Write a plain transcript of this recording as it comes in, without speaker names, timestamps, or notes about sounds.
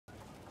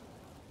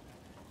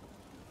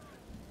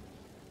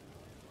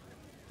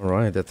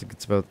Alright, I think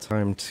it's about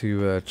time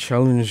to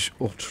challenge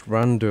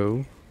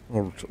Otranto,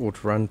 or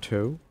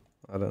Otranto,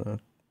 I don't know,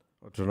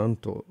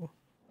 Otranto,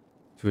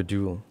 to a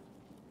duel.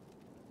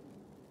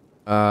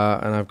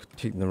 And I've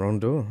taken the wrong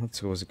door,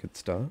 that's always a good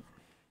start.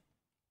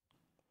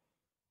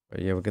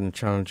 But yeah, we're going to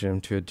challenge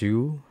him to a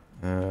duel,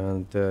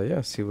 and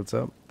yeah, see what's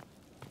up.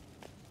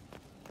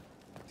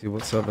 See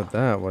what's up with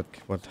that,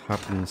 what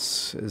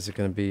happens. Is it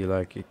going to be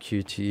like a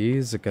QTE,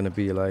 is it going to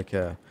be like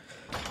a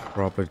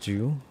proper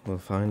duel? We'll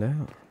find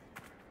out.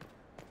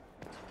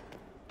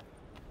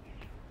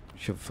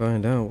 Should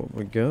find out what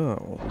we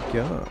got.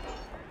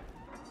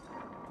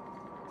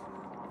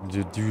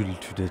 The duel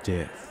to the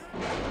death.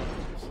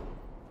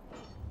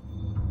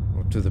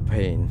 Or to the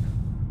pain.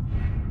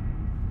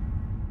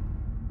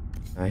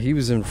 He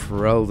was in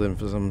Ferelden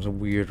for some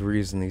weird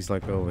reason. He's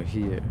like over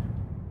here.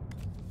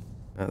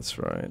 That's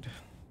right.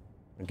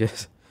 I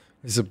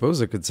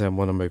suppose I could send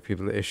one of my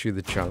people to issue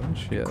the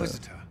challenge. Yeah.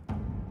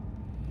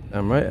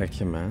 Am I a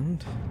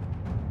command?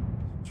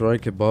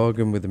 Strike a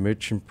bargain with the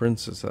merchant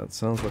princess. That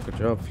sounds like a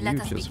job for you,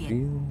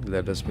 Josephine.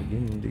 Let us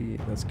begin,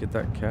 indeed. Let's get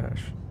that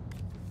cash.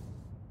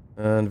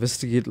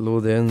 Investigate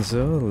Lord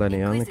Enzo.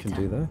 Leniana can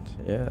do that.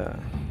 Yeah.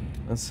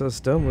 That's us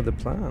done with the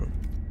plan.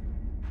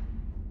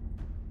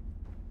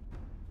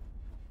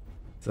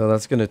 So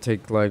that's gonna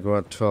take like,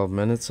 what, 12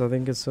 minutes, I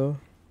think or so?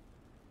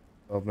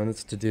 12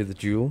 minutes to do the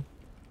duel.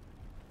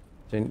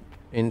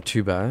 Ain't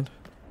too bad.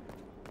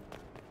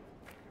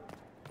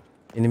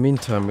 In the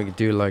meantime, we could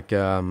do like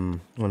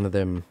one of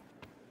them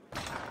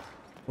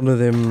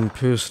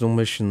personal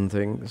mission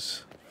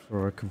things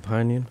for a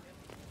companion,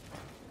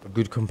 a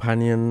good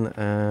companion.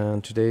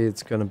 And today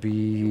it's gonna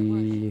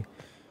be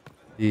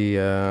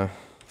the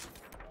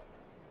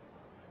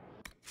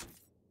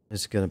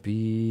it's gonna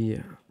be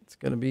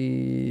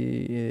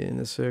in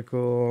the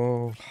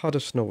circle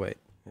hottest no wait.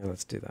 Yeah,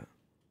 let's do that.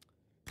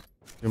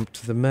 Jump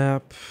to the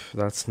map.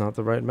 That's not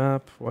the right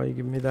map. Why are you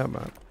giving me that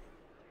map?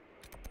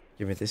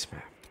 Give me this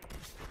map.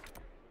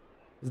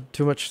 Is it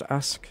too much to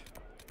ask?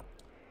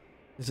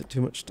 Is it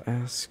too much to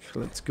ask?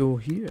 Let's go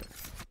here.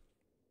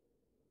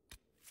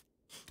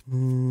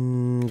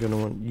 Gonna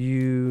want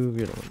you.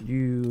 Gonna want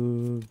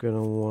you.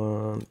 Gonna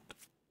want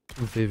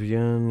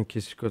Vivian in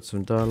case she's got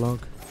some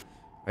dialogue.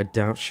 I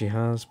doubt she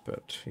has,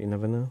 but you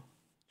never know.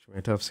 She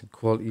might have some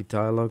quality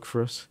dialogue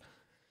for us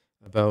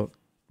about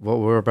what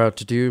we're about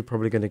to do.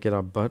 Probably gonna get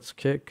our butts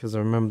kicked because I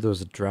remember there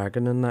was a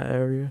dragon in that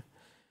area.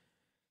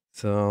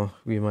 So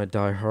we might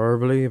die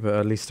horribly, but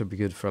at least it'll be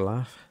good for a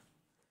laugh.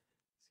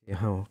 See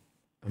how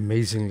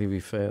amazingly we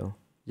fail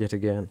yet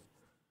again.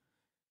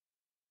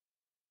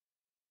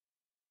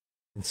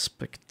 In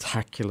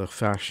spectacular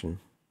fashion.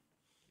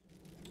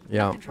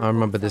 Yeah, I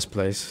remember this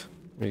place.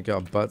 We got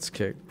our butts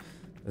kicked.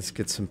 Let's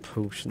get some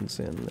potions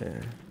in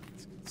there.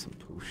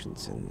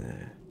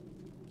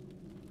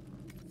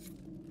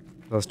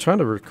 I was trying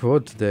to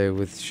record today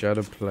with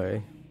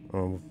Shadowplay,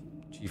 or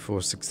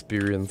GeForce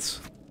Experience,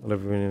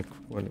 whatever you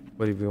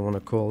want to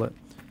call it,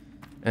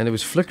 and it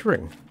was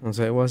flickering. I was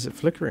like, why is it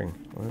flickering?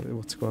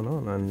 What's going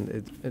on? And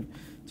it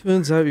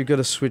turns out you've got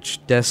to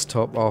switch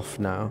desktop off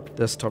now,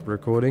 desktop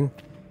recording,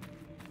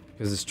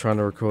 because it's trying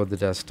to record the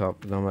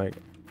desktop. And I'm like,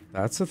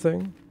 that's a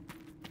thing?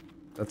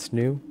 That's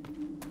new?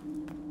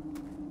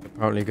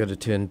 Apparently you got to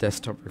turn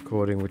desktop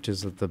recording, which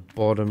is at the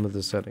bottom of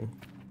the setting.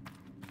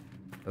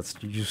 That's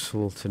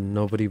useful to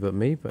nobody but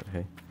me, but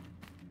hey.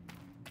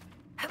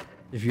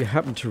 If you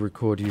happen to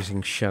record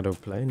using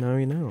Shadowplay, now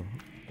you know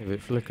if it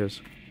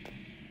flickers.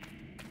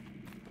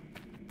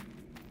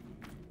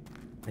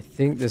 I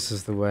think this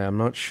is the way. I'm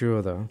not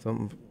sure though.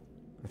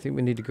 I think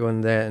we need to go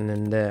in there and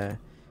in there.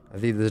 I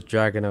think there's a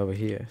dragon over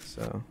here,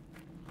 so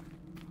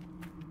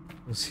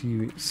we'll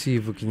see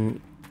if we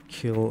can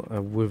kill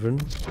a wyvern.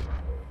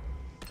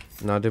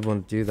 No, I didn't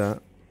want to do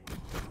that.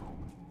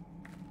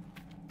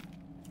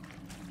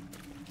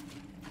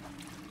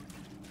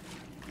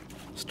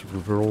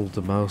 Rolled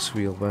the mouse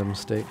wheel by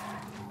mistake.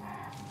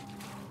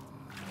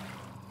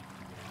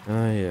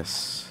 Ah,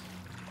 yes.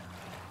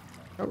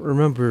 I don't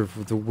remember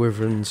if the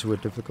wyverns were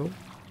difficult.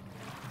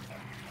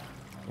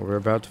 Well, we're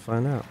about to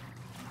find out.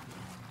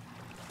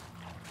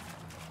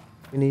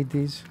 We need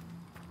these.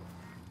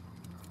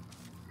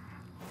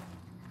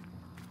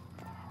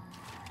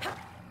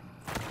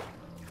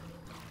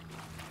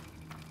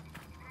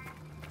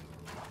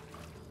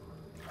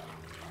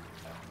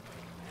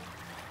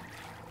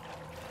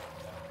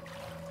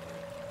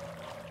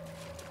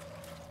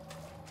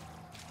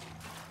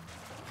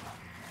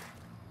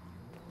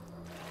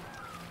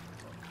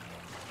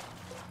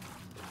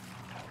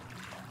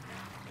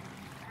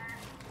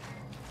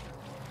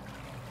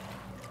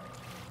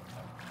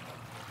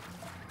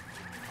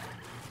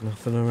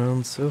 Nothing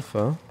around so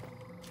far.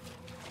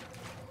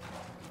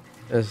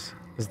 Is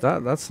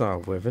that's not a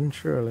wyvern,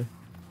 surely.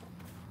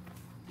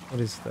 What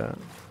is that?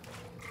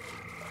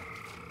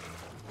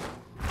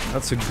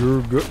 That's a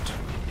gurgut.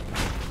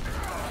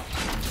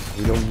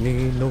 We don't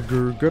need no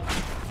gurgut.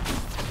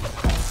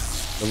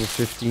 Level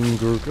 15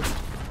 gurgut.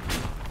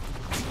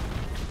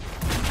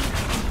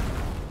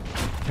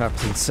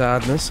 Captain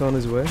Sadness on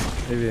his way.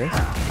 Maybe yes.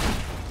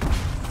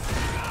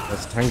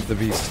 Let's tank the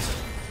beast.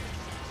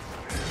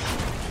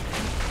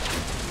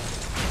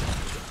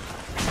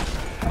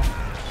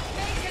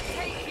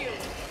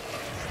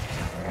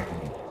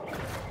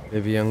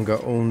 Vivian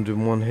got owned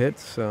in one hit,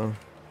 so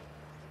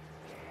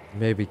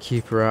maybe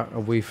keep her out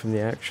away from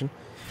the action.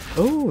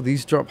 Oh,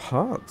 these drop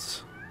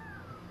hearts.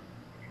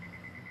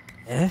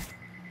 Eh?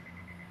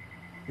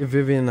 Give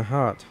Vivian a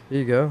heart. Here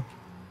you go.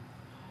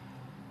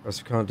 Of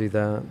course, we can't do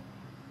that.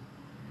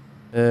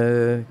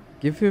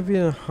 Give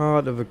Vivian a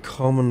heart of a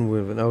common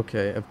wyvern.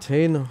 Okay,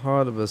 obtain a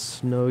heart of a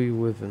snowy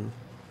wyvern.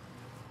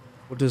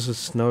 What does a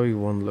snowy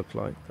one look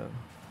like then?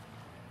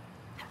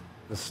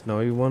 The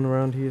snowy one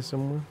around here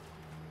somewhere?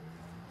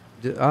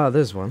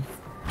 There's one.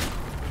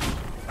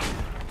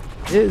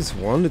 There's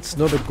one. It's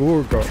not a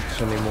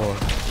Gorgot anymore.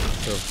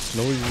 So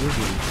snowy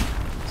wyvern.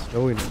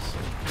 Snowiness.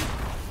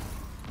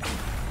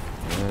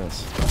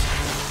 Yes.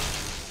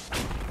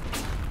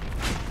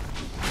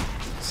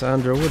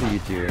 Sandra, what are you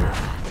doing?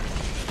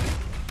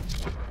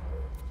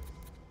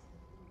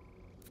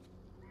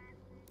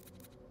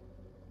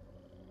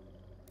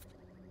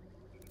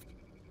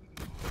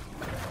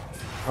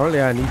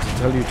 Apparently I need to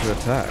tell you to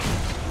attack.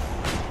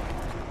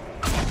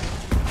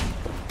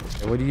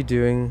 Okay, what are you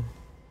doing?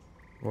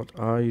 What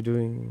are you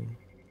doing?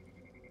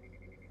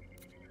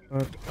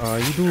 What are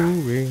you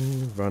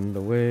doing? Run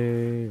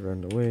away,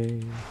 run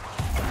away.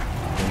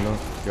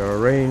 You're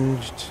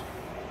ranged.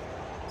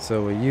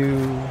 So are you.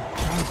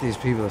 God, these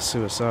people are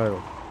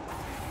suicidal.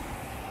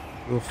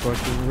 You're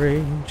fucking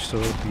ranged,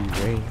 so be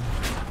ranged.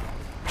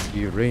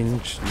 Be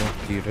ranged, not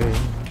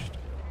deranged.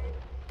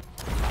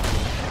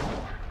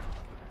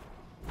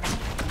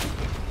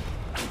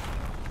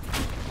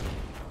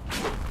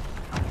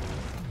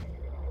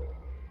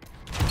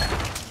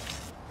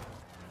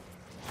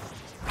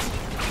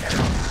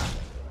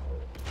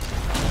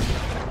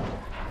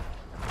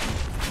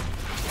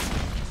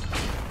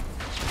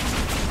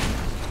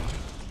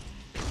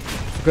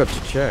 Forgot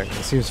to check.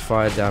 It seems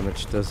fire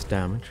damage does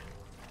damage.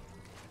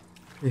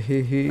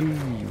 Hey,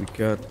 we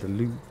got the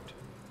loot.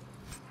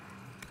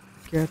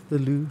 Got the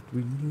loot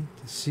we need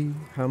to see.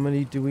 How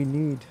many do we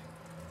need?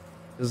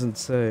 Doesn't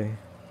say.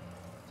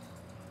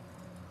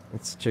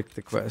 Let's check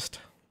the quest.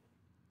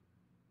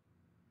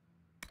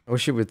 I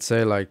wish it would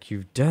say like,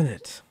 you've done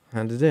it.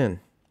 Hand it in.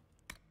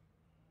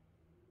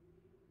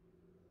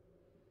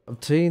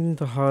 Obtain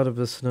the heart of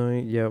the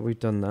snowy. Yeah, we've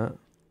done that.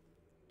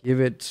 Give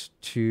it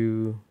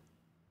to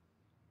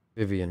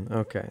Vivian.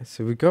 Okay,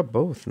 so we got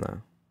both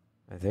now,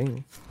 I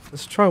think.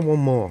 Let's try one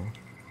more.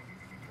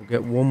 We'll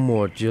get one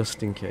more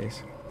just in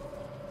case.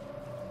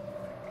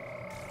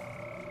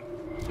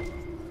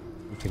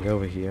 Something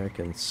over here, I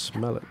can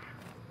smell it.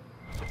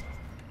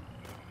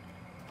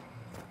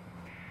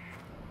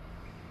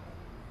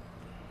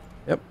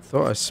 Yep,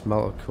 thought I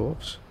smelled a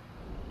corpse.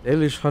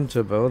 Dalish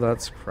Hunter Bow,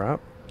 that's crap.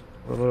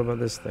 What about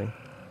this thing?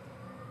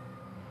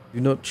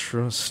 Do not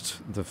trust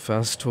the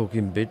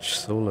fast-talking bitch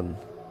Solon.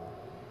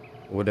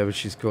 Or whatever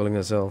she's calling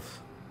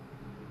herself.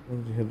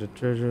 You had the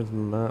treasures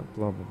and that,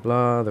 blah blah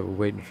blah. They were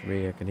waiting for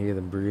me, I can hear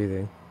them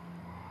breathing.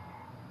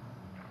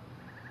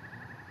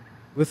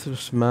 With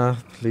this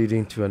mouth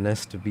leading to a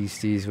nest of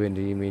beasties waiting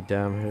to eat me,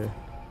 damn her.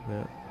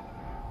 Yeah.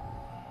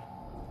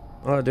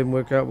 Oh, it didn't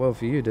work out well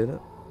for you, did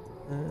it?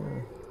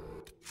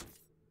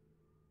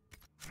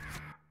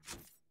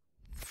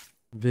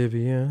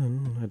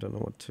 Vivian, I don't know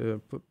what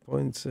to put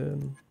points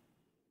in.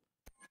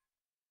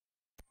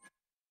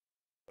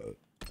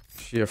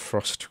 She a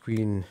frost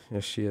queen?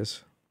 Yes, she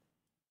is.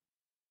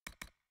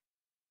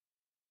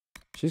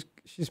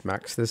 She's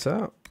maxed this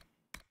out.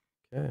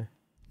 Okay.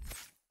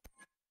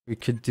 We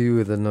could do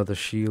with another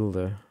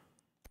shielder.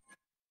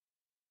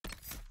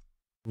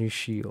 New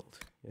shield.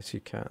 Yes, you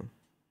can.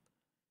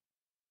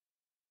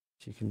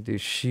 She can do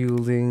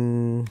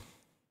shielding.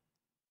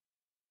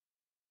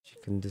 She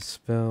can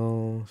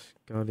dispel.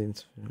 Guardian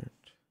Spirit.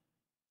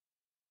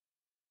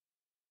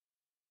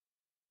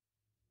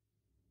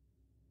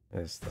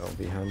 Yes, that'll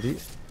be handy.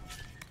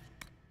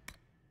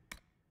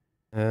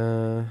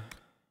 There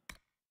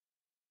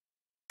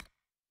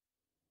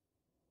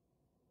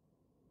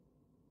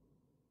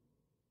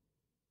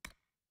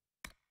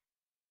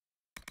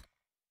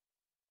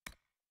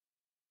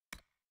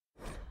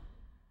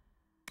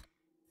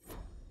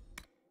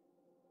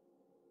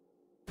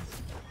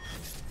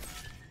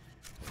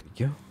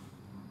we go.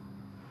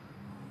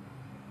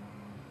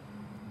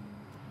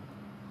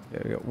 Yeah,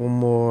 we got one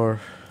more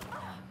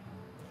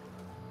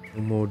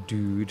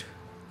dude.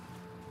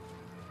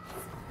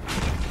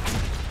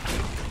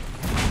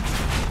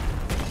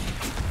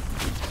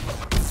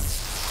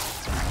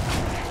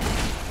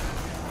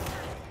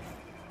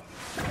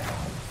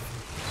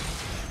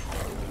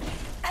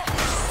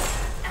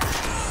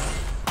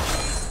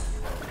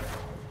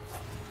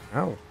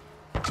 Ow.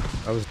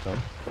 That was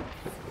dumb.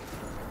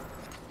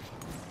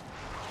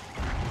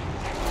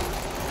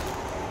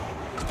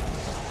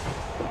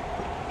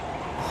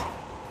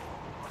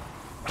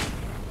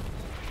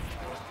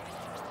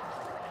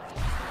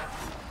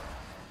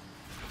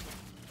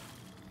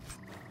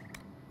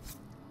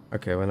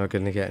 Okay, we're not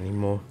going to get any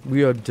more.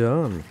 We are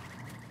done.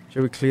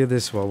 Shall we clear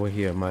this while we're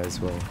here? Might as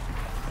well.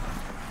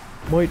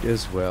 Might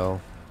as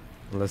well.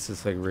 Unless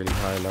it's like really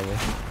high level.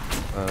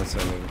 It's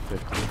only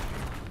 50.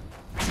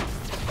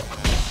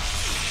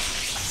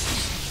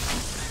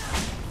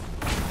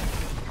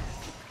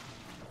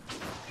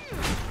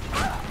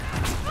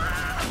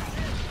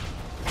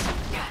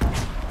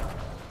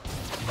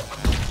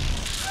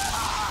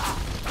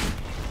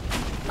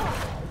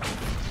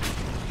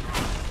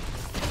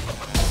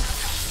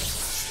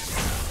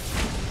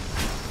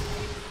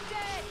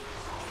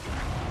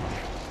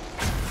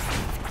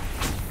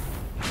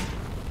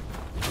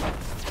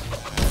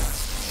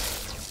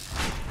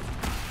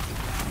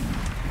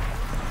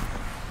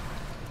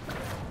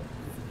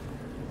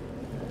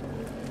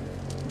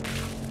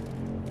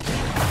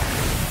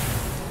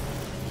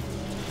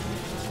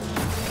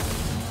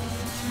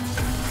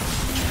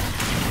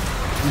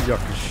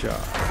 Yucky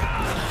shot.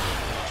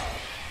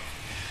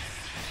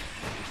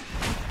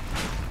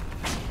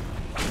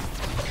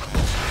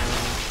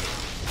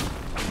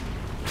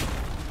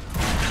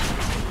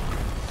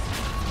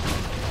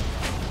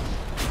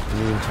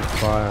 Immune to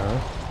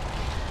fire.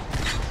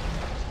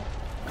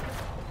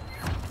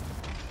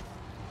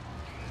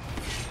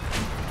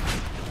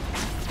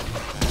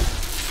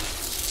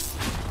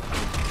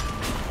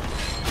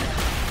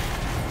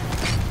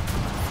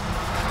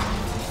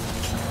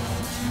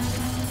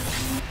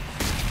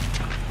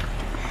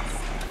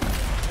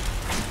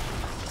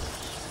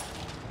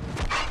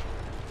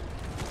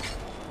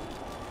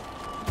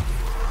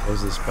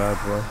 Where's this bad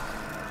boy?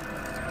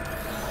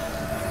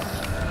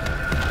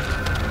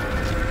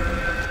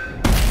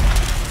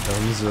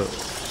 Thumbs up.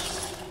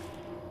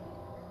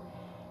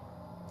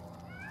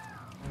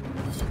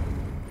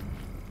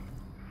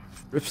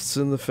 Rifts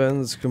in the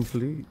fence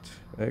complete.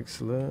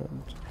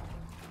 Excellent.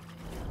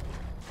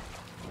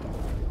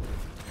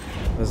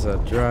 There's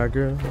that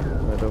dragon.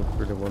 I don't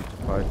really want to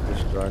fight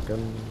this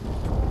dragon.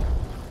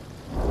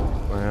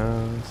 My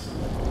ass.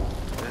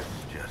 This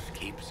just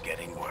keeps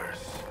getting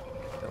worse.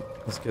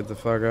 Let's get the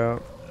fuck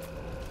out.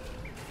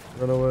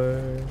 Run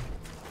away.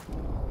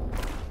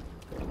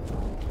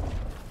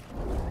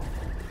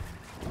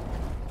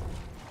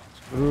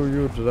 Screw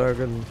you,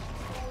 dragon.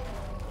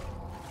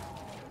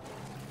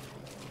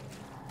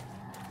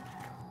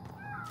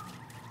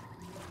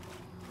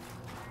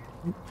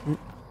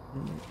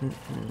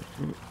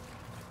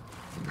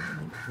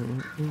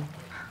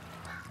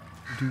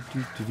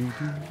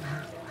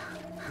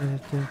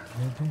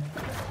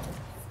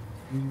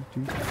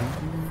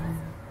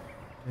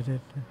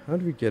 How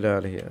do we get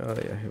out of here? Oh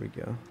yeah, here we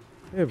go.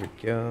 Here we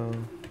go.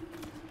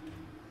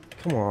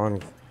 Come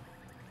on.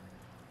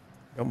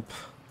 Jump.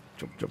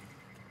 Jump, jump.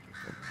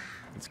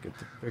 Let's get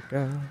the frick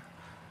out.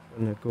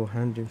 Gonna go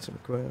handling some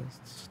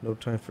quests. No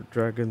time for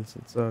dragons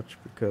and such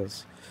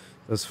because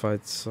those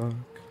fights suck.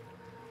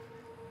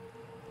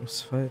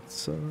 Those fights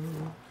suck.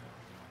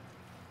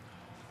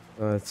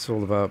 It's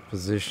all about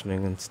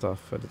positioning and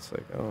stuff, but it's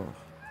like, oh.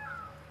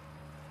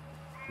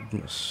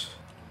 Goodness.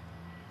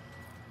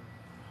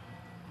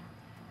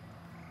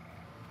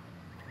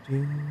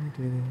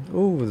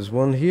 Oh, there's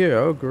one here.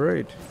 Oh,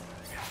 great.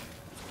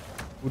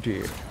 Oh,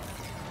 dear.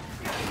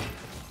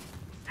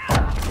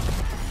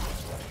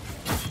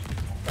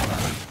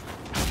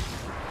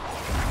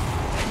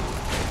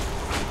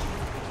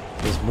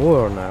 There's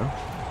more now.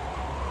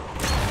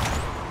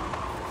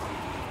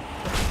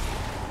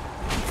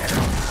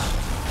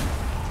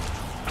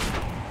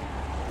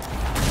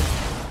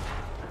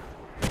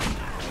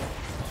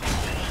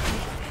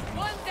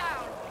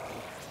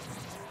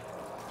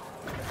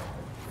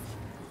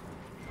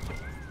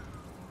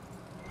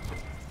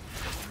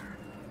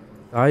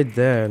 Died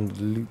there and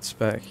the loot's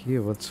back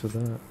here. What's with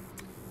that?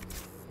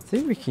 I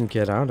think we can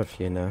get out of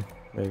here now,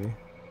 maybe.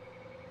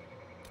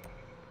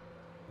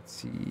 Let's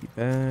see,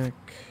 back,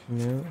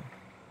 no.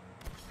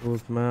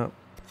 Old map.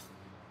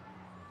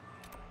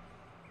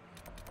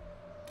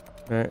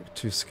 Back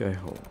to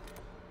Skyhole.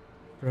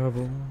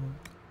 Problem.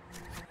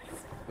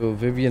 Well,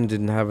 Vivian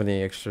didn't have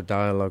any extra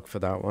dialogue for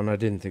that one. I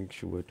didn't think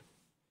she would.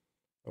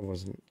 I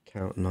wasn't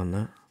counting on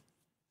that.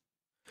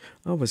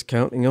 I was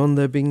counting on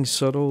there being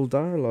subtle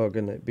dialogue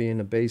and it being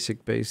a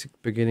basic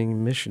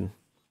beginning mission,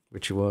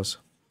 which it was.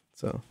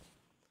 So,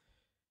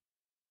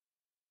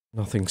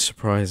 nothing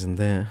surprising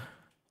there.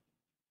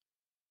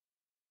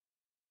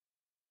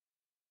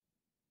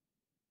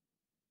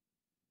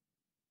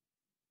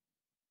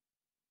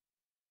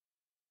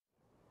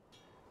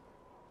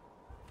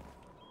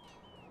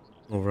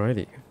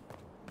 Alrighty.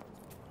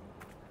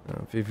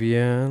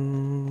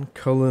 Vivian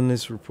Cullen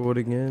is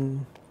reporting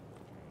in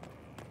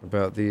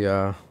about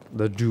the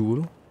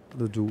duel to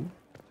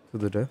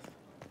the death,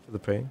 to the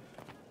pain.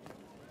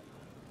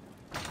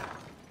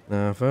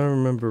 Now, if I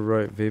remember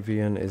right,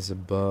 Vivian is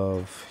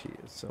above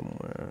here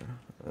somewhere.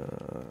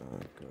 God.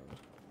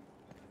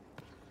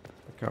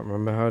 I can't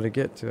remember how to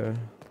get to her.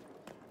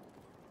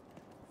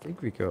 I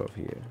think we go up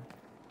here.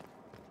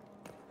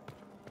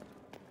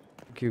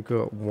 I think you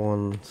go up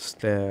one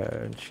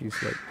stair and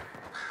she's like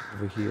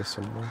over here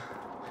somewhere.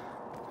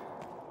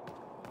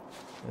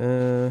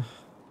 Or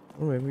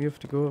maybe we have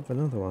to go up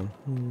another one.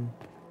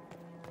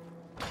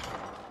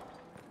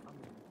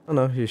 Oh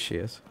no, here she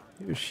is.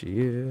 Here she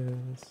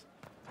is.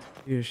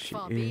 Here she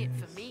Far is. be it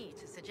for me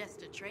to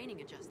suggest a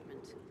training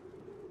adjustment.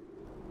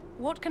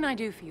 What can I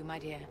do for you, my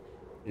dear?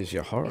 Here's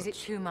your heart. Is it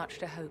too much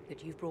to hope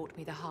that you've brought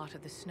me the heart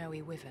of the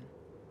snowy wyvern?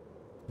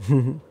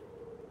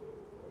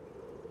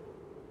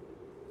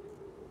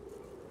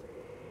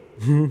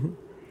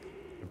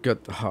 I've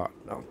got the heart,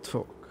 now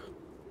talk.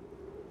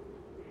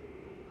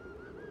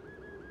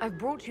 I've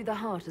brought you the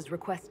heart as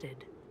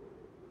requested.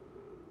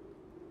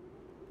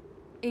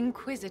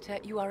 Inquisitor,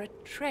 you are a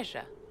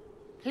treasure.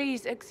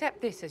 Please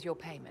accept this as your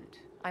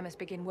payment. I must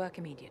begin work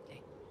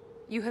immediately.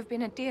 You have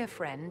been a dear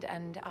friend,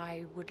 and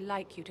I would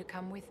like you to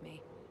come with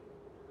me.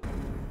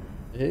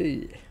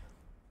 Hey.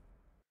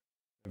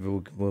 Maybe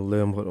we'll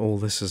learn what all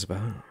this is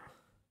about.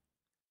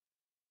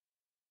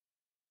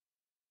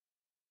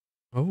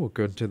 Oh, we'll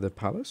go to the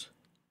palace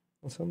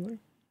or something.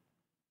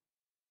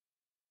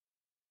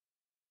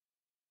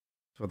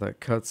 That's what that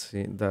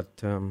cutscene,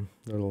 that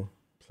little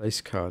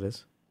place card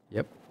is.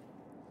 Yep.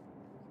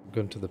 I'm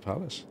going to the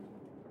palace.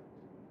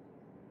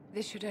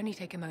 This should only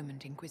take a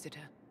moment,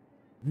 Inquisitor.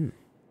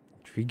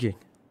 Intriguing.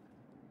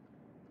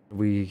 Are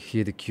we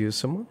here to cure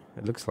someone?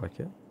 It looks like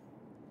it.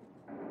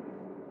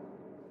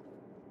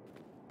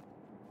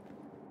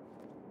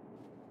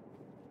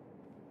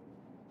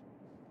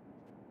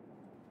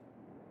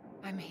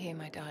 I'm here,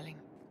 my darling.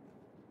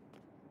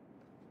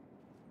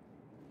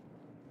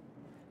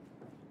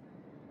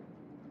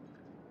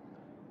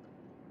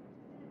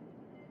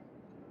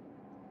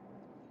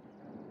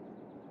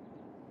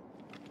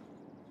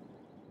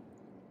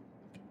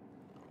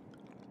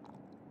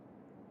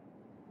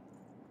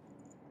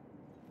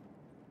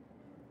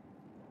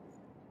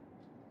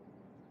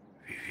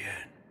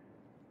 Vivienne,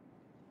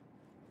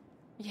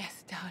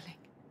 Yes, darling.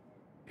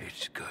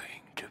 it's going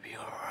to be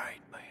all right,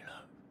 my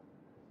love.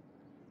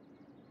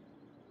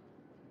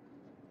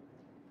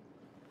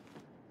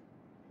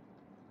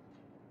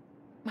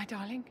 My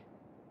darling?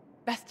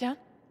 Bastian?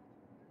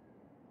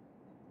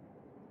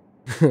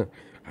 I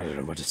don't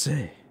know what to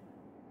say.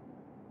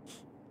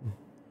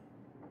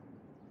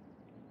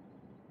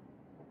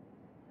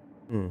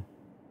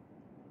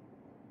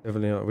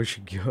 Definitely not. We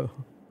should go.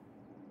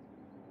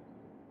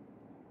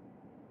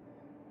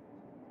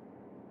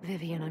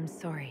 Vivian, I'm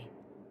sorry.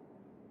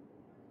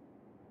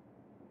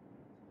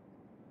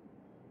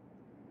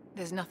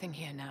 There's nothing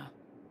here now.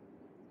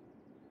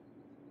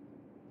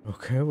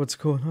 Okay, what's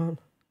going on?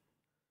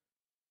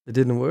 It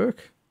didn't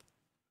work?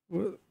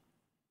 What?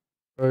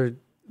 Or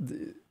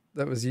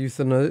that was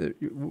euthanasia?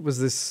 Was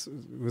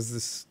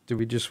this? Did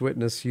we just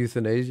witness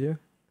euthanasia?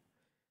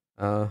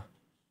 I'm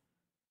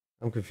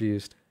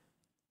confused.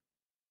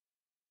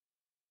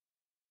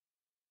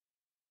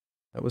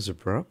 That was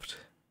abrupt.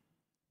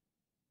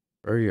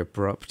 Very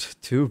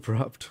abrupt. Too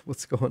abrupt.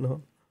 What's going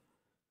on?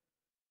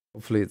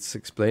 Hopefully it's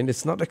explained.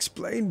 It's not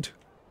explained.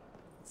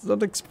 It's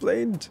not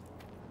explained.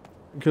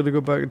 I'm gonna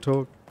go back and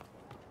talk.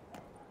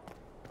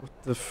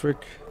 What the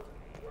frick?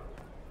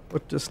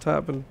 What just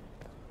happened?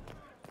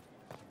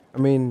 I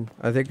mean,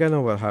 I think I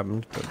know what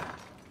happened, but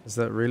is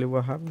that really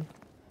what happened?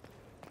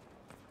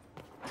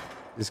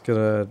 He's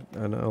got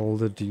an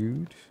older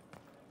dude.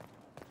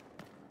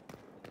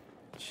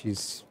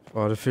 She's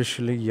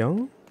artificially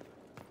young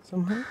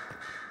somehow.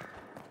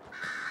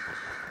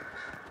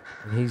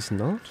 And he's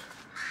not?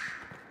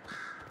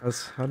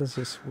 How does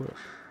this work?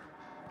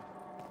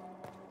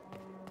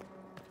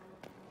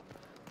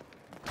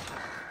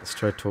 Let's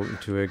try talking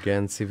to her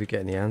again, see if we get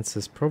any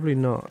answers. Probably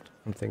not,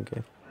 I'm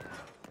thinking.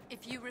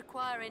 If you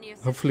require any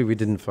assistance, Hopefully we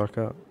didn't fuck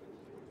up.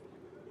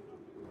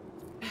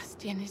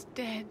 Bastian is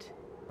dead.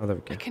 Oh, there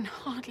we go. I can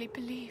hardly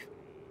believe.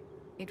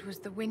 It was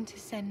the Winter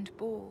Send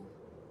Ball.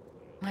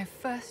 My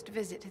first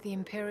visit to the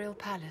Imperial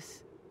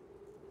Palace.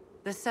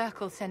 The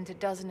Circle sent a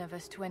dozen of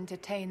us to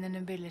entertain the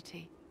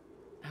nobility.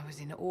 I was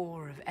in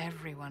awe of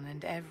everyone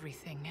and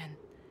everything, and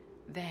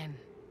then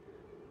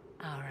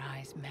our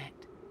eyes met.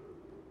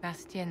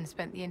 Bastien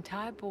spent the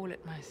entire ball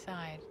at my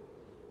side.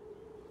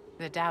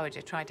 The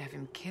Dowager tried to have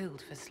him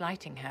killed for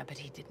slighting her, but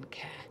he didn't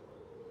care.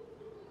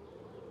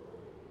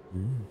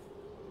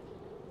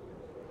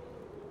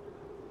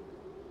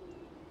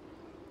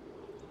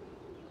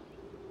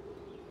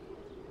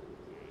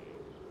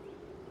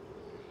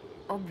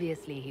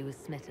 Obviously he was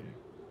smitten.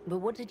 But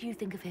what did you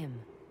think of him?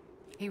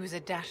 He was a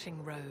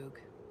dashing rogue,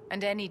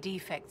 and any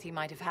defects he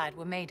might have had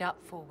were made up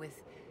for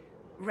with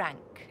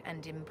rank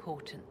and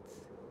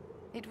importance.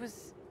 It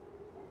was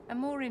a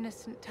more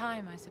innocent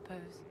time, I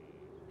suppose.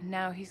 And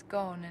now he's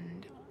gone,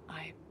 and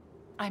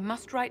I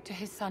must write to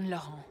his son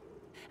Laurent.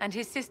 And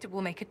his sister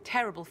will make a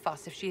terrible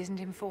fuss if she isn't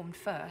informed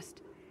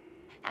first.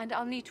 And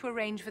I'll need to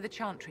arrange for the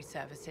chantry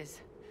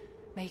services.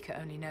 Maker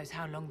only knows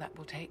how long that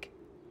will take.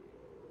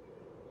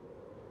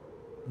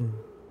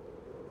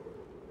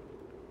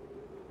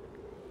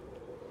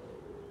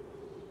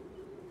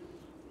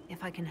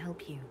 If I can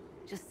help you,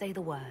 just say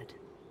the word.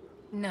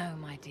 No,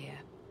 my dear.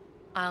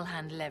 I'll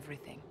handle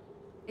everything.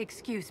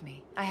 Excuse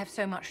me, I have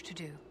so much to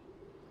do.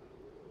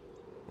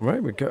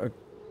 Right, we got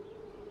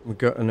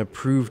an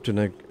approved and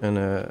a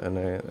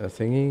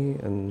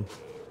thingy, and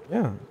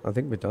yeah, I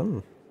think we're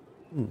done.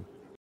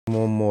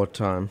 One more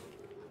time.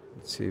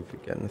 Let's see if we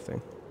get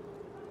anything.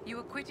 You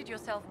acquitted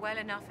yourself well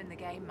enough in the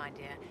game, my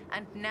dear,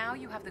 and now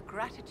you have the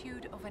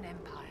gratitude of an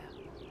empire.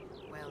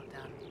 Well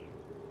done.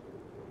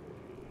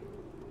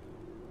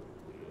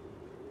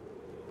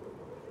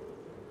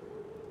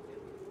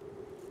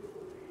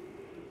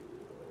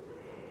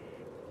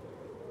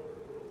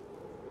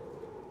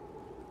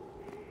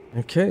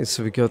 Okay,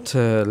 so we got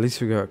at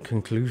least we got a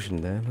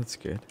conclusion there. That's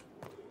good.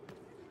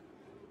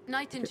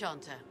 Knight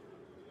Enchanter.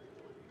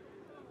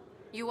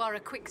 You are a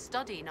quick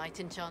study,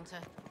 Knight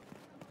Enchanter.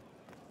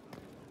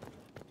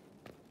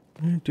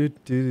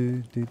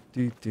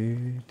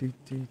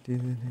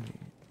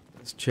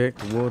 Let's check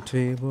the war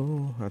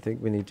table. I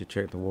think we need to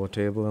check the war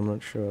table. I'm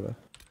not sure though.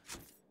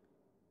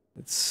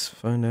 Let's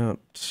find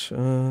out.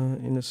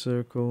 Inner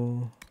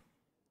circle.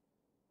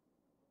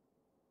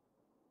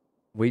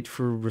 Wait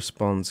for a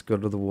response. Go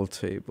to the war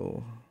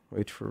table.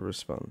 Wait for a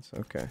response.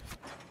 Okay.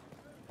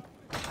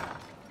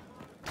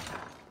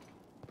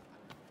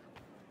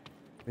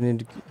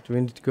 Do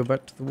we need to go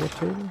back to the war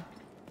table?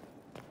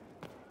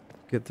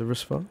 Get the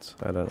response?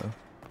 I don't know.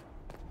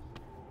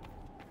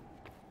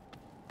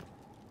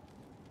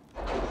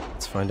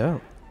 Let's find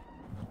out.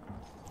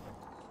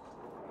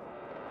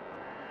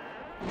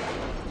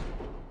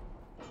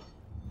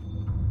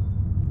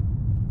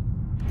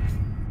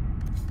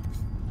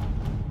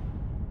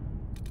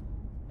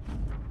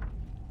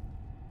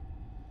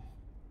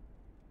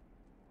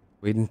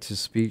 Waiting to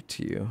speak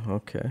to you.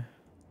 Okay.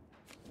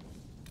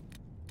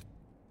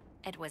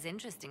 It was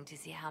interesting to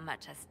see how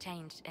much has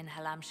changed in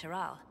Halam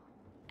Shiral.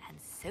 And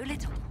so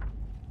little.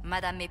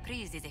 Madame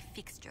Méprise is a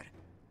fixture.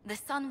 The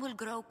sun will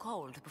grow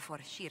cold before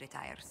she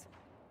retires.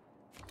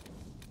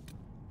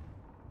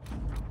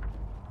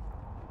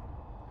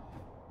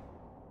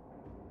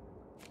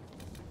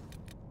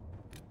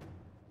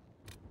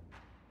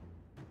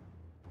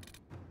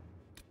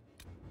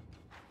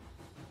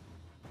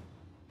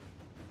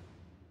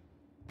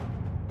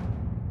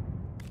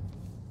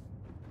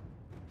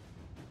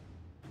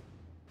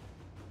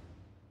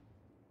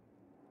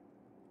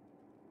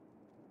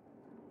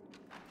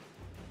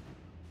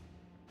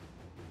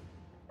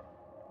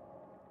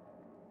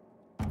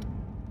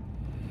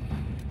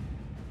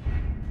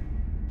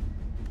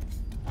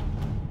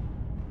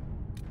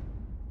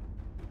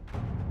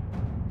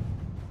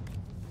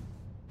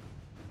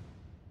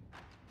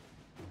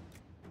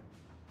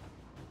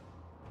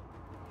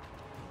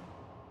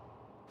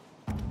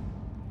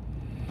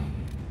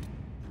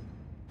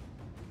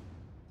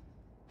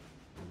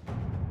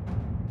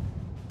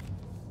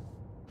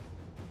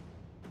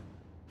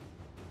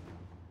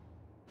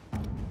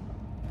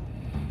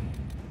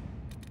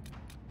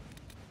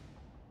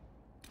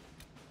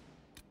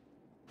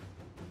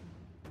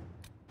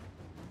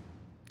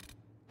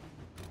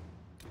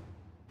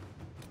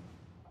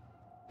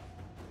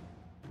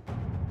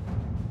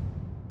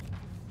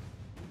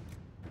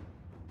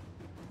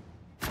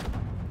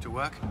 To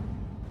work?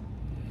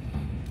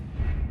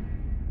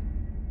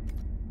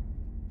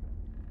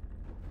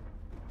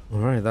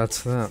 Alright,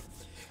 that's that.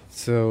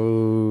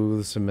 So,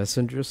 there's a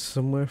messenger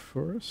somewhere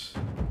for us.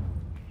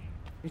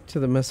 Speak to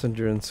the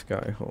messenger in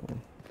Skyhole.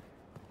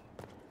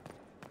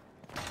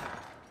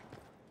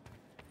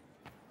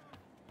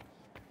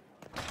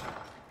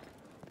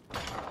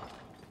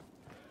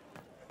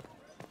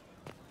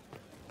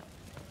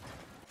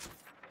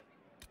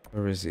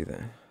 Where is he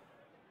then?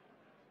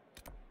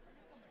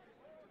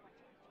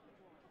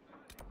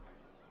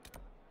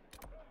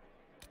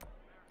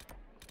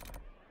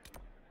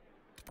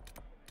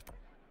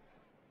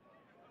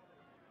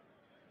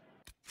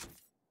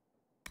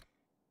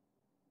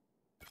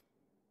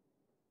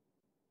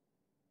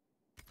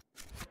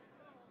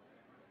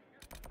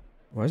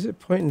 Why is it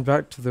pointing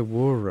back to the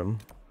war room?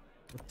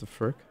 What the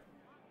frick?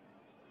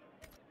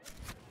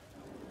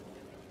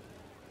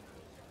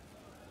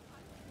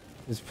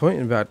 It's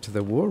pointing back to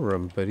the war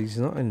room, but he's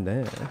not in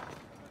there.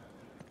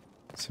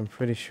 So I'm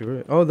pretty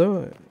sure. Oh,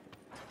 no.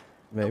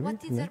 Maybe. What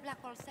did No. Sir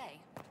Blackwell say?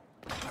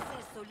 He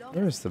says so long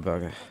Where is the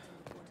bugger?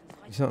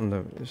 He's not in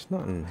the. It's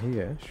not in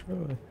here,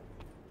 surely.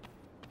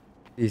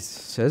 He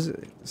says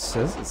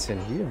it's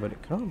in here, but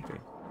it can't be.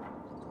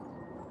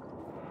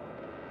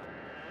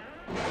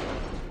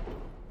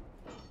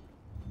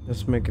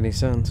 Doesn't make any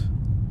sense.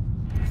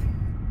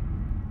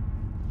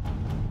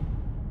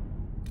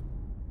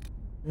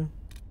 Yeah.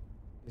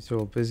 He's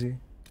all busy.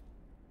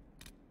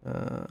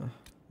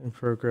 In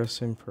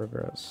progress, in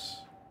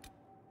progress.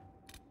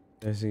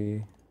 There's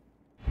he.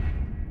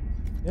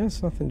 Yeah,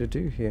 it's nothing to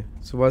do here.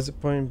 So why is it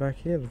pointing back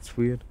here? That's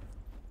weird.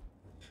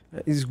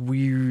 That is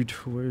weird.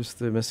 Where's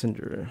the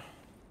messenger?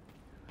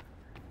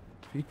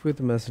 Speak with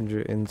the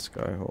messenger in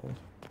Skyhold.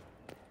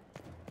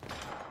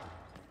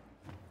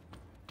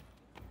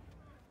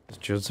 Does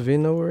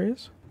Josephine know where he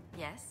is?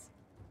 Yes.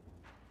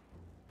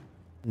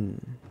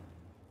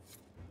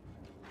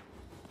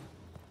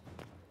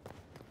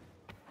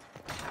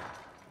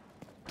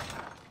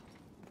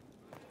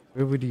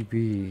 Where would he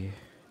be?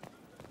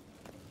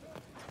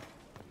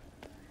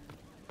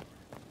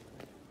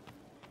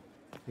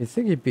 You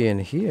think he'd be in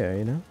here,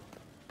 you know?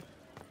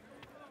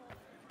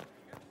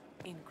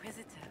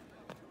 Inquisitor.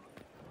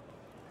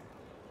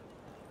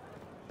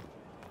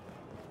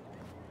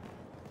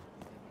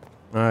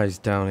 Ah, he's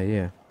down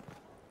here.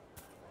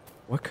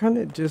 Why can't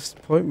it just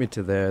point me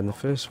to there in the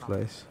first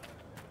place?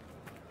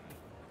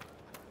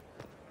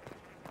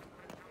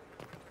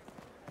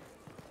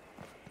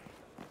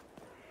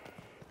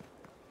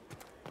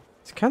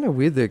 It's kind of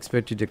weird they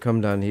expect you to come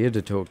down here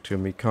to talk to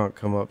him. He can't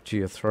come up to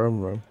your throne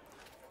room.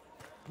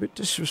 A bit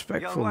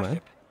disrespectful, Your man.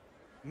 worship,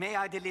 may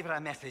I deliver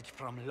a message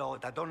from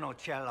Lord Adorno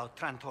Cielo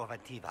Trantor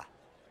Vativa?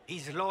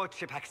 His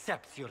lordship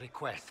accepts your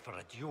request for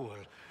a duel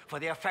for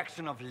the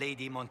affection of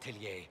Lady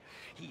Montelier.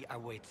 He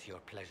awaits your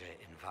pleasure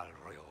in Val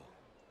Royal.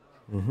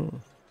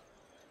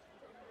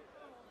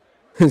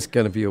 It's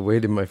gonna be a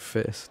weight in my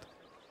fist.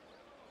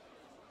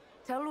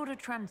 Tell Lord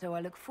Otranto I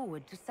look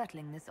forward to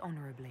settling this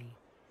honorably.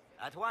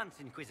 At once,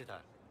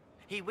 Inquisitor.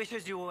 He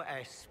wishes you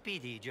a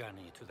speedy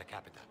journey to the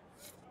capital.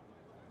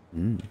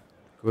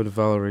 Go to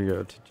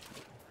Valerio.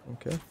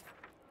 Okay.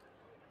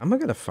 I'm not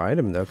gonna fight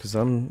him though, because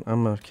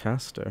I'm a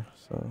caster,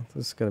 so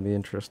this is gonna be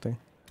interesting.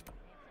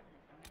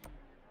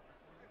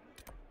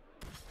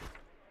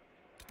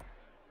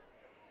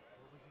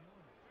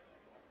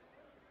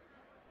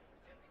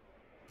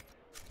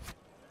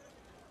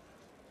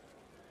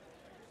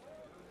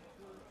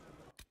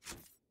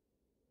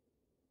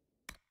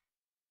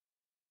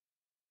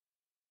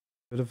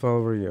 Go to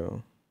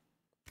Valerio.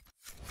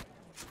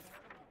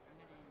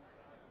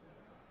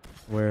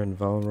 Where in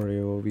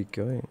Valerio are we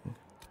going?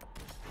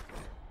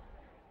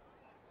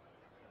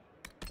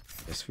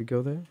 Guess we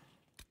go there?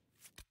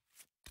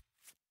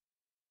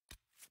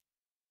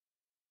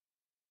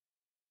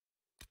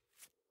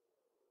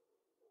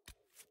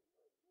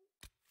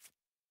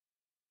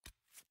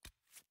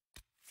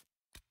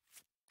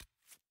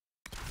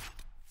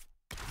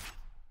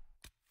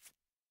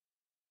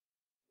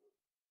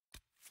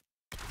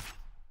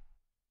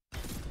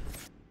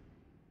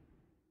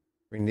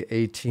 Bring the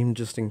A team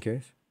just in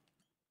case.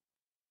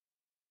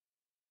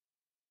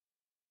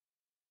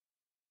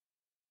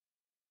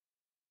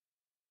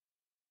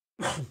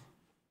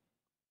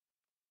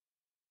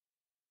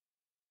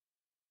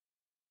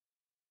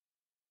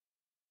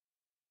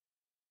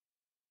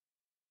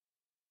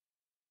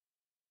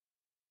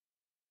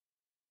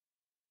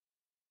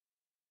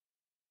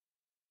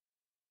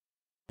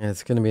 Yeah,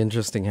 it's gonna be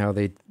interesting how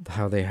they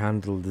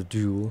handle the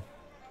duel.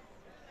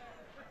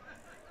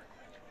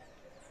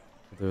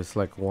 There's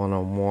like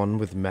one-on-one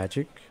with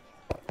magic,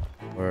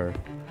 or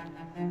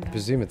I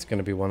presume it's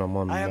gonna be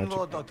one-on-one with I am magic.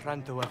 Lord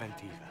Otranto of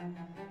Antiva,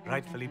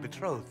 rightfully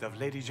betrothed of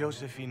Lady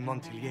Josephine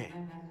Montelier.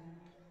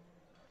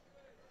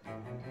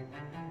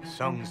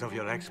 Songs of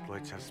your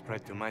exploits have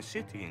spread to my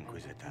city,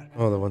 Inquisitor.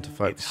 Oh, they want to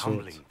fight It's with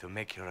swords. humbling to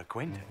make your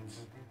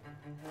acquaintance.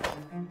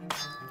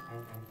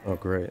 Oh,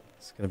 great!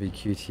 It's gonna be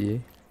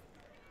QTE.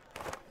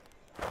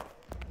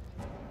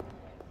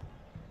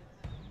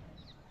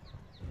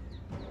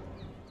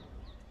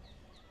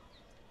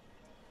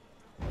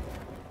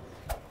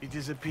 It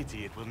is a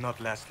pity it will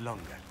not last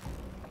longer.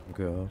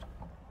 God.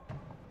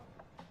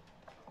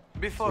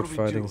 Before Sword we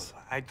fightings.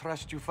 duel, I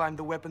trust you find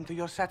the weapon to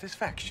your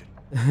satisfaction.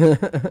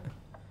 Am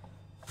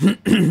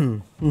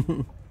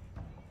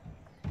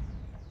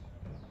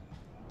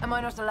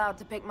I not allowed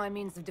to pick my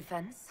means of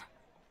defense?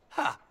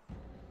 Ha!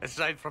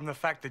 Aside from the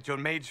fact that your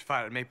mage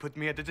fire may put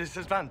me at a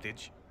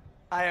disadvantage,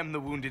 I am the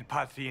wounded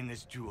party in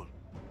this duel.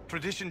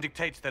 Tradition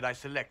dictates that I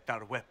select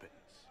our weapons.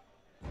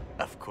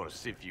 Of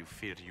course, if you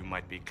fear you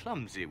might be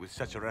clumsy with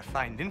such a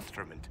refined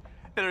instrument,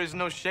 there is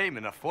no shame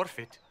in a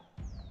forfeit.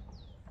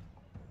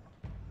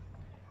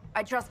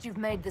 I trust you've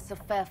made this a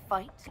fair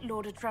fight,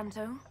 Lord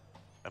Otranto.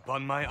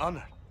 Upon my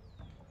honor.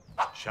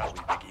 Shall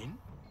we begin?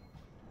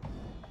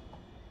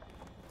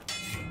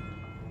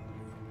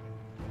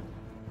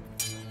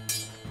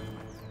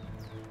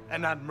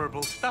 An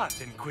admirable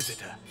start,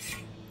 Inquisitor.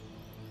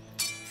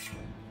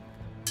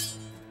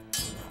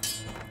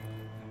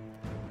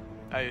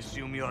 I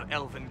assume your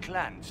elven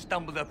clan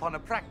stumbled upon a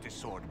practice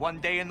sword one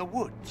day in the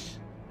woods.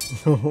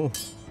 It's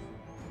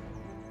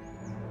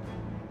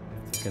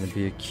gonna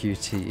be a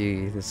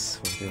QTE.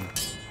 This fucking.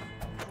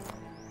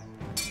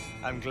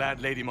 I'm glad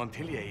Lady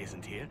Montelier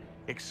isn't here,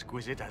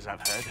 exquisite as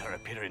I've heard her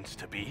appearance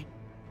to be.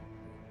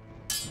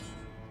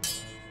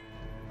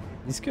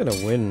 He's gonna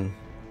win.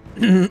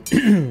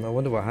 I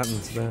wonder what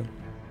happens then.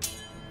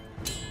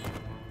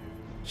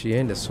 She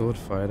ain't a sword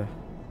fighter.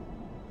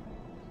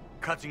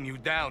 Cutting you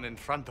down in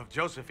front of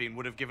Josephine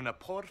would have given a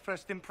poor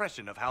first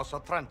impression of House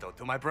Otranto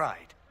to my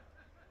bride.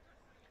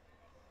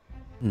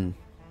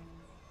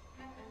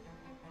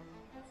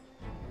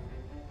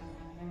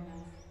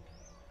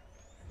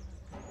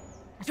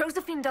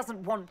 Josephine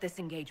doesn't want this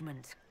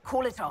engagement.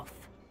 Call it off.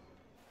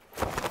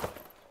 To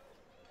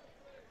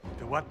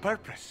what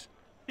purpose?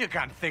 You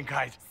can't think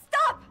I'd...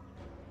 Stop!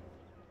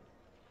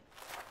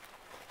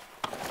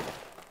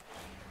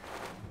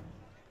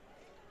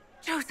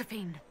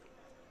 Josephine!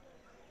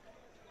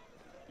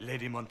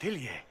 Lady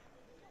Montelier,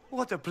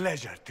 what a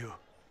pleasure to...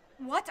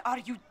 What are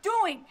you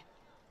doing?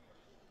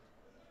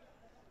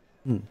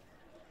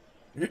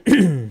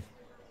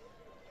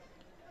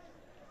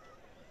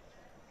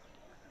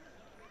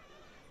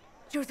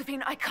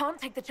 Josephine, I can't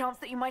take the chance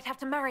that you might have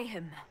to marry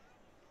him.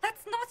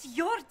 That's not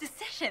your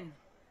decision.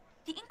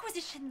 The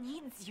Inquisition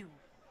needs you.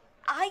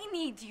 I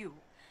need you.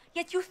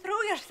 Yet you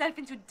threw yourself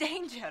into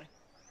danger.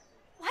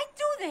 Why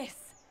do this?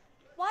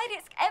 Why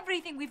risk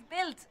everything we've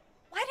built?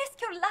 Why risk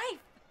your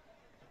life?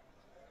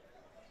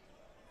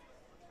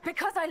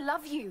 Because I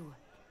love you.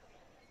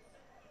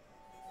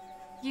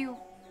 You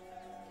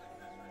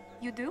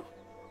do?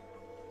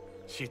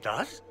 She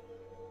does?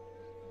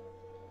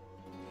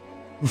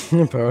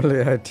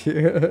 Apparently I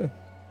do.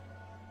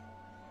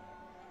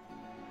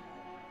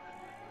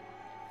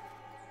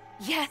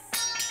 Yes,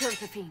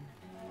 Josephine.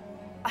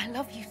 I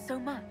love you so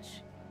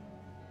much.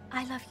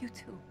 I love you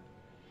too.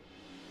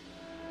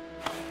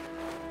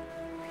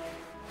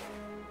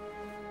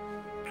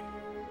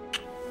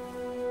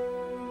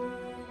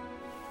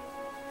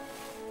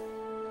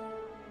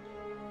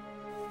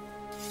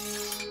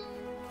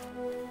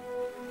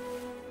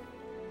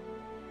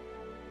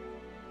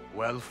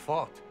 Well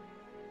fought.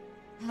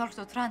 Lord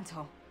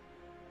Otranto.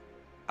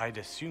 I'd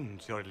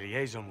assumed your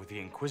liaison with the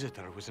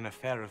Inquisitor was an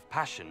affair of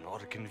passion or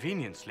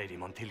convenience, Lady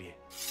Montilier.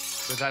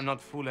 But I'm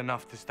not fool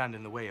enough to stand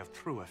in the way of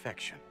true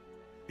affection.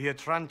 The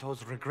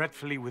Otrantos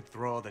regretfully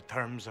withdraw the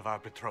terms of our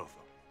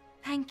betrothal.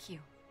 Thank you.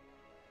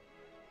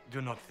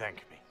 Do not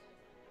thank me.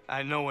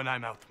 I know when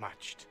I'm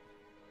outmatched.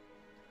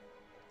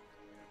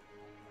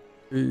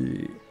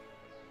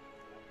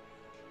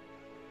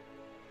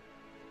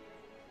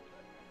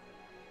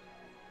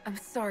 I'm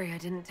sorry I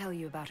didn't tell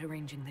you about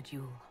arranging the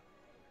duel.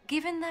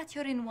 Given that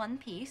you're in one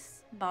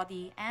piece,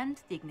 body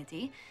and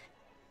dignity,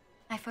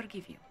 I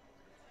forgive you.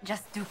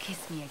 Just do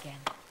kiss me again.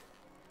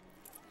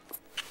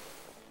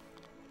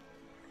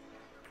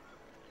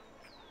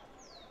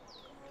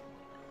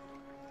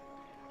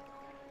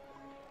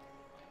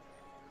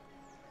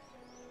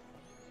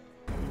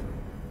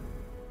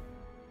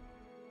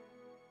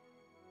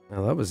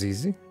 Now that was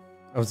easy.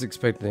 I was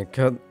expecting to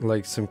cut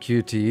like some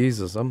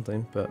QTEs or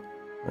something, but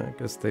I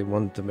guess they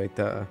wanted to make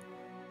that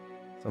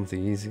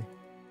something easy.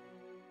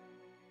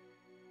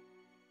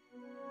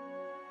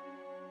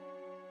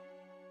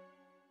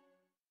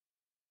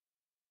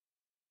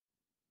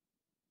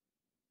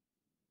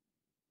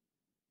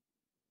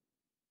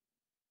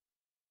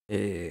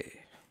 Yeah,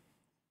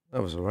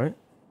 that was alright.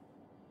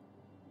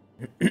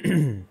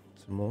 Some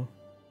more.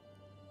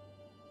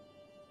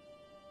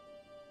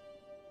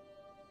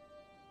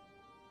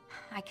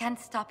 I can't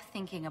stop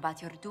thinking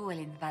about your duel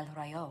in Val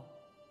Royeaux.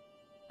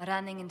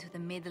 Running into the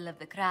middle of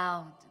the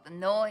crowd, the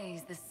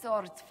noise, the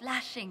swords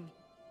flashing.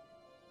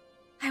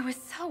 I was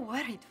so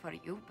worried for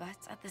you,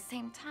 but at the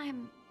same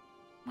time,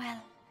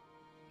 well,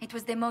 it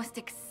was the most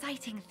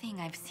exciting thing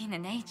I've seen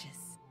in ages.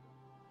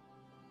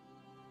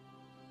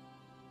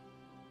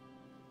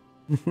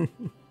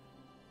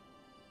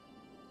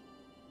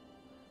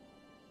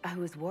 I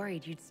was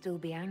worried you'd still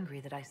be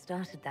angry that I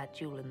started that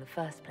duel in the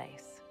first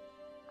place.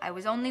 I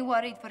was only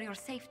worried for your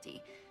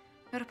safety.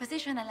 Your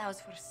position allows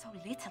for so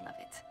little of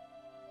it.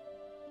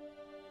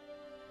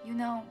 You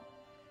know,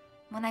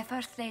 when I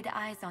first laid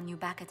eyes on you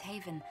back at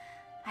Haven,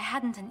 I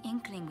hadn't an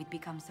inkling we'd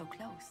become so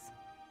close.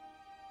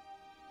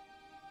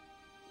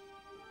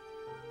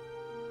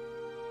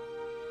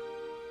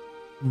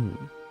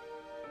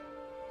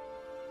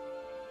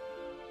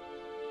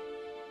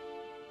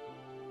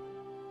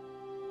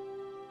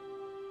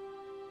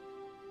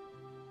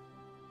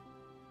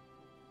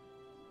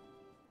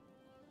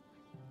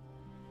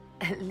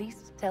 At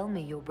least tell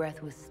me your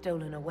breath was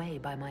stolen away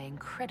by my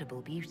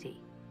incredible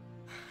beauty.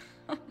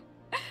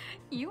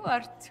 You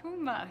are too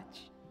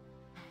much.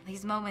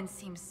 These moments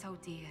seem so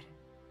dear,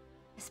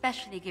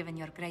 especially given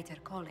your greater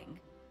calling.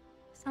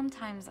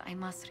 Sometimes I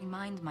must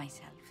remind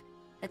myself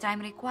that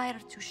I'm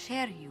required to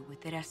share you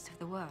with the rest of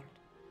the world.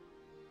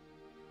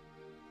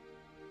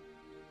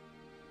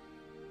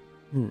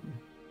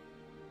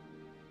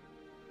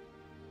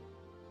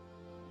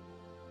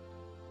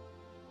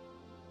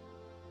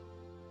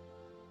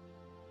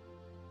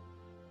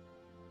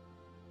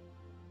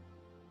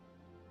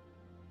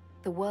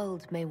 The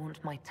world may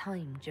want my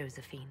time,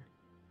 Josephine,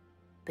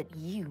 but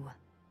you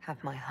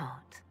have my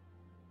heart.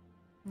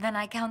 Then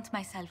I count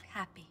myself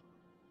happy,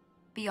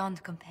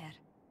 beyond compare.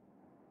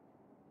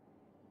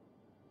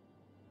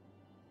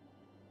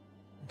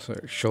 So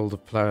shoulder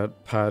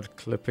pad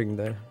clipping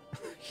there.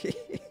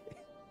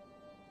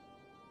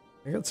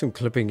 I got some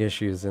clipping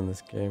issues in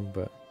this game,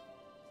 but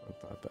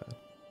it's not that bad.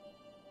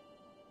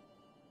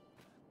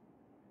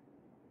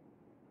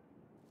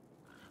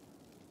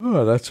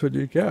 Oh, that's what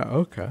you get.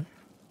 Okay.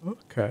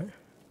 Okay.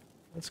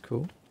 That's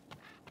cool.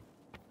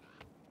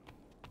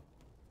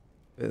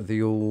 Bit of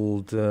the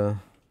old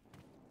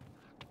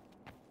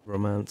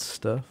romance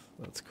stuff.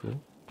 That's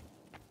cool.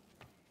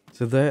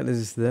 So that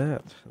is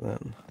that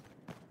then.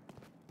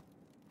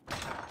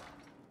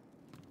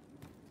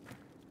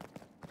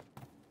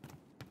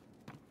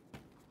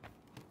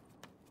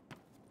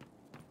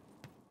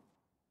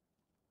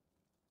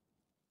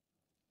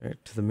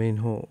 Right to the main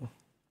hall.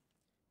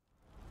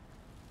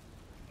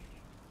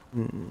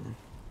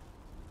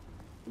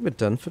 We're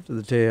done for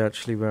the day.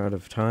 Actually, we're out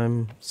of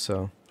time,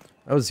 so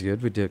that was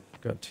good. We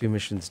got 2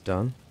 missions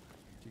done,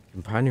 2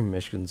 companion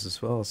missions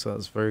as well, so that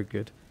was very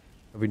good.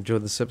 Have you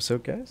enjoyed this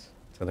episode, guys?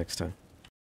 Till next time.